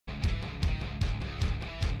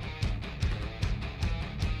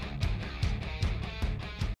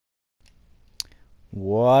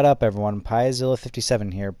What up everyone,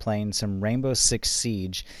 Pyzilla57 here playing some Rainbow Six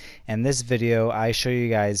Siege. In this video I show you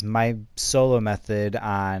guys my solo method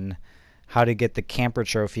on how to get the camper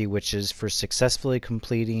trophy, which is for successfully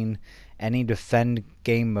completing any defend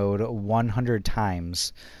game mode 100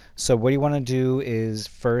 times. So what you want to do is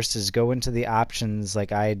first is go into the options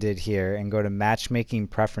like I did here and go to matchmaking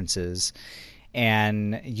preferences,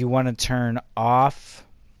 and you want to turn off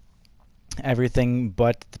everything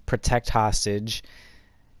but the protect hostage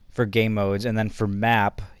for game modes, and then for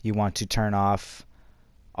map you want to turn off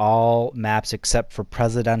all maps except for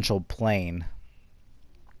presidential plane.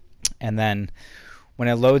 And then when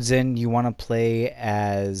it loads in, you want to play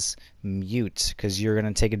as mute because you're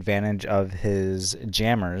going to take advantage of his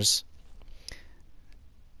jammers,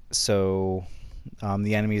 so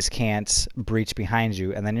the enemies can't breach behind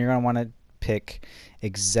you. And then you're going to want to pick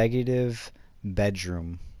executive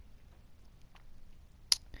bedroom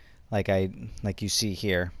like you see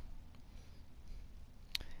here.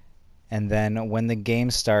 And then when the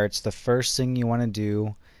game starts, the first thing you want to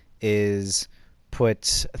do is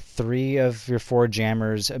put 3 of your 4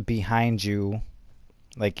 jammers behind you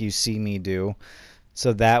like you see me do,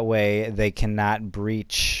 so that way they cannot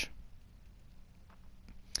breach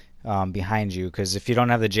behind you, because if you don't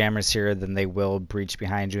have the jammers here, then they will breach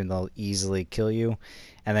behind you and they'll easily kill you.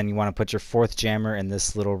 And then you want to put your 4th jammer in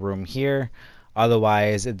this little room here.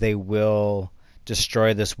 Otherwise, they will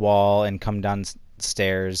destroy this wall and come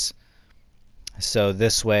downstairs. So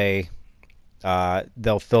this way,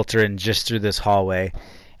 they'll filter in just through this hallway.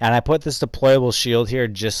 And I put this deployable shield here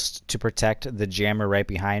just to protect the jammer right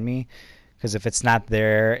behind me, because if it's not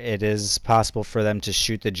there, it is possible for them to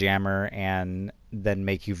shoot the jammer and then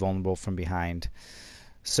make you vulnerable from behind.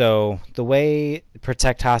 So the way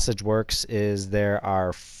protect hostage works is there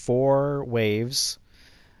are 4 waves.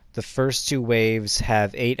 The first 2 waves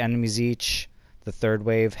have 8 enemies each. The third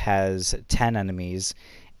wave has 10 enemies.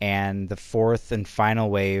 And the 4th and final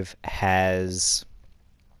wave has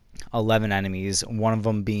 11 enemies, one of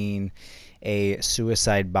them being a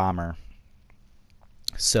suicide bomber.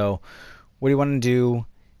 So what you want to do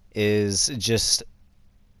is just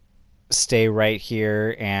stay right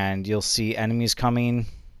here, and you'll see enemies coming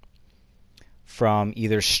from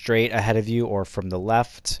either straight ahead of you or from the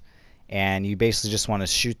left, and you basically just want to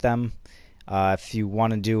shoot them. If you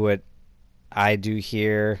want to do what I do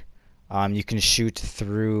here, you can shoot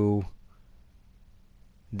through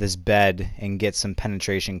this bed and get some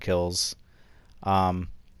penetration kills.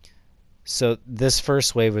 So this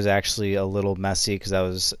first wave was actually a little messy because I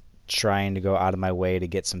was trying to go out of my way to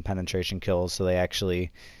get some penetration kills, so they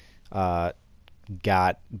actually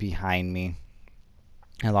got behind me.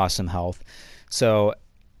 I lost some health. So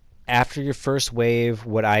after your first wave,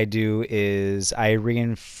 what I do is I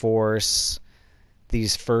reinforce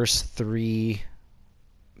these first 3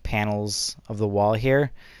 panels of the wall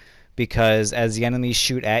here, because as the enemies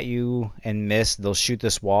shoot at you and miss, they'll shoot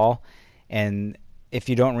this wall, and if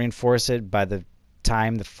you don't reinforce it by the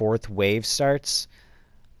time the 4th wave starts,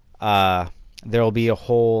 there will be a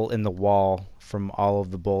hole in the wall from all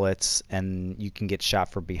of the bullets, and you can get shot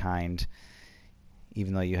from behind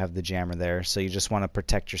even though you have the jammer there. So you just want to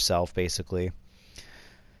protect yourself basically.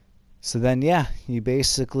 So then yeah, you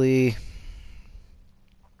basically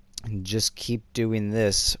just keep doing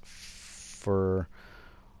this for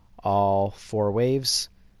all 4 waves.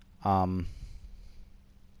 So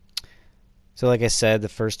like I said, the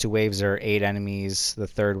first 2 waves are 8 enemies. The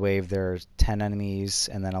third wave there are 10 enemies,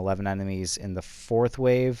 and then 11 enemies in the 4th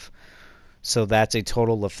wave. So that's a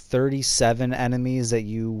total of 37 enemies that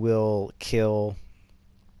you will kill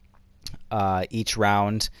each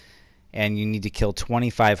round, and you need to kill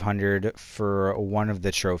 2,500 for one of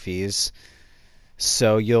the trophies.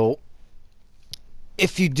 So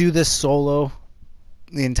if you do this solo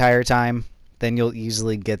the entire time, then you'll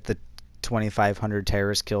easily get the 2,500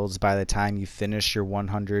 terrorist kills by the time you finish your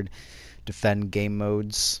 100 defend game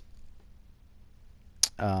modes.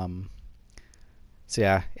 So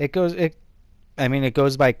yeah, it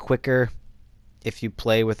goes by quicker if you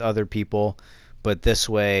play with other people, but this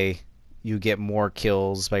way you get more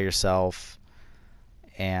kills by yourself,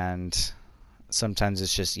 and sometimes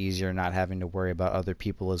it's just easier not having to worry about other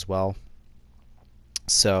people as well.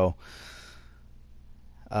 So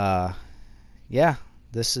yeah,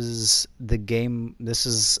 this is the game. This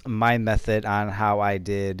is my method on how I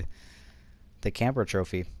did the camper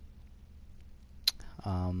trophy.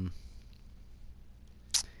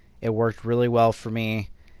 It worked really well for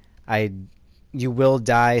me. You will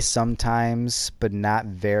die sometimes, but not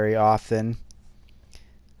very often.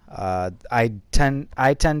 I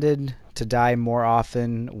tended to die more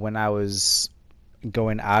often when I was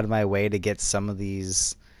going out of my way to get some of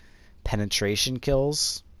these penetration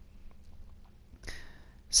kills,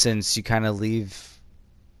 since you kind of leave,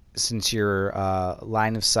 since your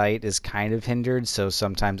line of sight is kind of hindered, so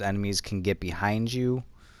sometimes enemies can get behind you,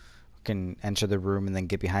 can enter the room and then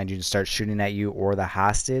get behind you and start shooting at you or the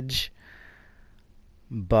hostage.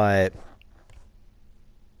 But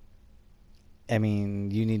I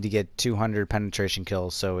mean, you need to get 200 penetration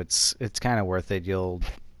kills, so it's kind of worth it. You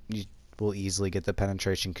will easily get the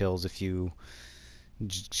penetration kills if you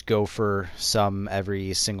just go for some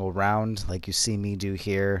every single round, like you see me do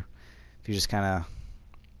here. If you just kind of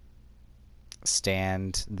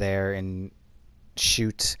stand there and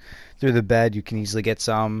shoot through the bed, you can easily get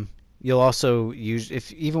some. You'll also use,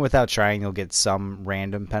 if even without trying, you'll get some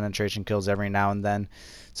random penetration kills every now and then.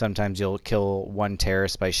 Sometimes you'll kill one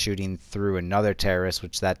terrorist by shooting through another terrorist,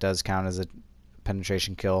 which that does count as a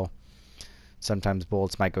penetration kill. Sometimes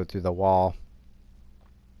bullets might go through the wall.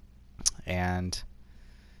 And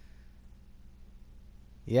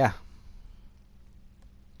yeah,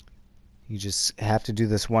 you just have to do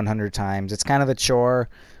this 100 times. It's kind of a chore,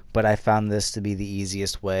 but I found this to be the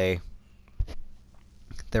easiest way.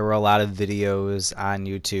 There were a lot of videos on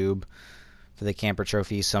YouTube for the camper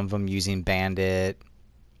trophy, some of them using bandit,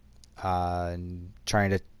 trying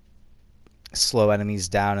to slow enemies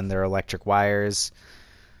down in their electric wires,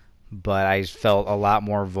 but I felt a lot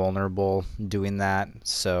more vulnerable doing that,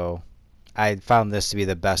 so I found this to be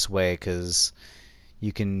the best way, because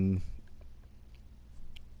you can,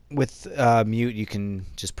 with mute, you can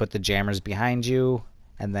just put the jammers behind you,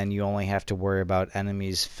 and then you only have to worry about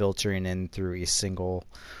enemies filtering in through a single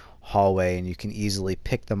hallway, and you can easily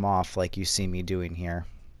pick them off like you see me doing here.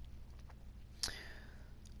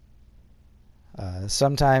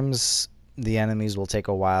 Sometimes the enemies will take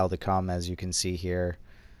a while to come, as you can see here.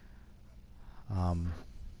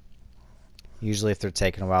 Usually if they're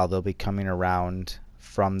taking a while, they'll be coming around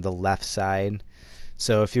from the left side.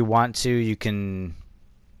 So if you want to, you can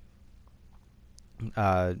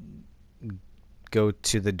go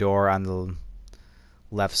to the door on the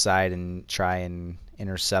left side and try and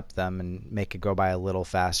intercept them and make it go by a little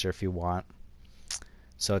faster if you want.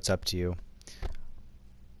 So it's up to you.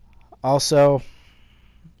 Also,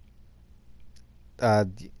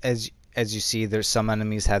 as you see, there's some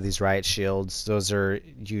enemies have these riot shields. Those are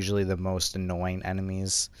usually the most annoying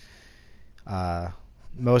enemies.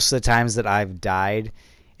 Most of the times that I've died,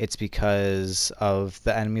 it's because of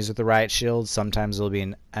the enemies with the riot shield. Sometimes there'll be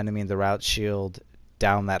an enemy in the riot shield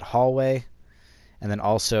down that hallway, and then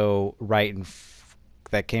also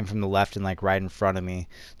that came from the left and like right in front of me.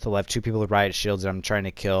 To the left, two people with riot shields that I'm trying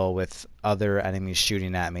to kill with other enemies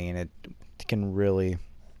shooting at me, and it can really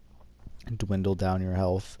dwindle down your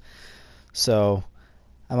health. So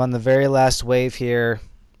I'm on the very last wave here.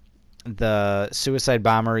 The suicide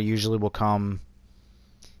bomber usually will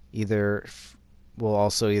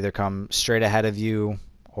also either come straight ahead of you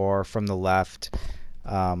or from the left.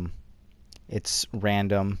 It's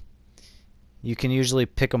random. You can usually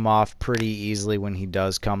pick him off pretty easily when he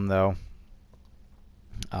does come, though.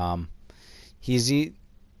 I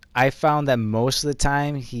found that most of the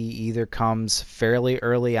time he either comes fairly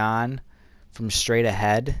early on from straight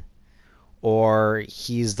ahead, or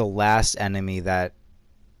he's the last enemy that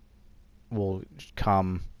will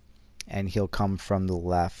come, and he'll come from the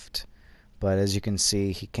left. But as you can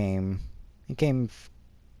see, he came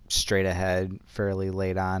straight ahead fairly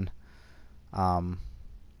late on.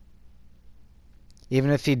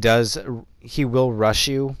 Even if he does, he will rush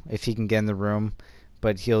you if he can get in the room,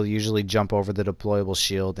 but he'll usually jump over the deployable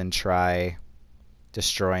shield and try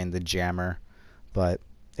destroying the jammer. But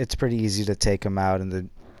it's pretty easy to take him out, and the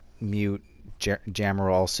mute jammer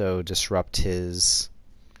will also disrupt his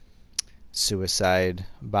suicide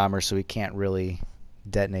bomber, so he can't really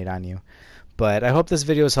detonate on you. But I hope this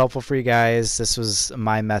video was helpful for you guys. This was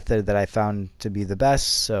my method that I found to be the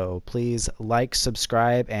best, so please like,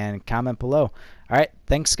 subscribe, and comment below. Alright,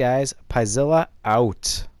 thanks guys. Pizilla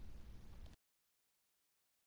out.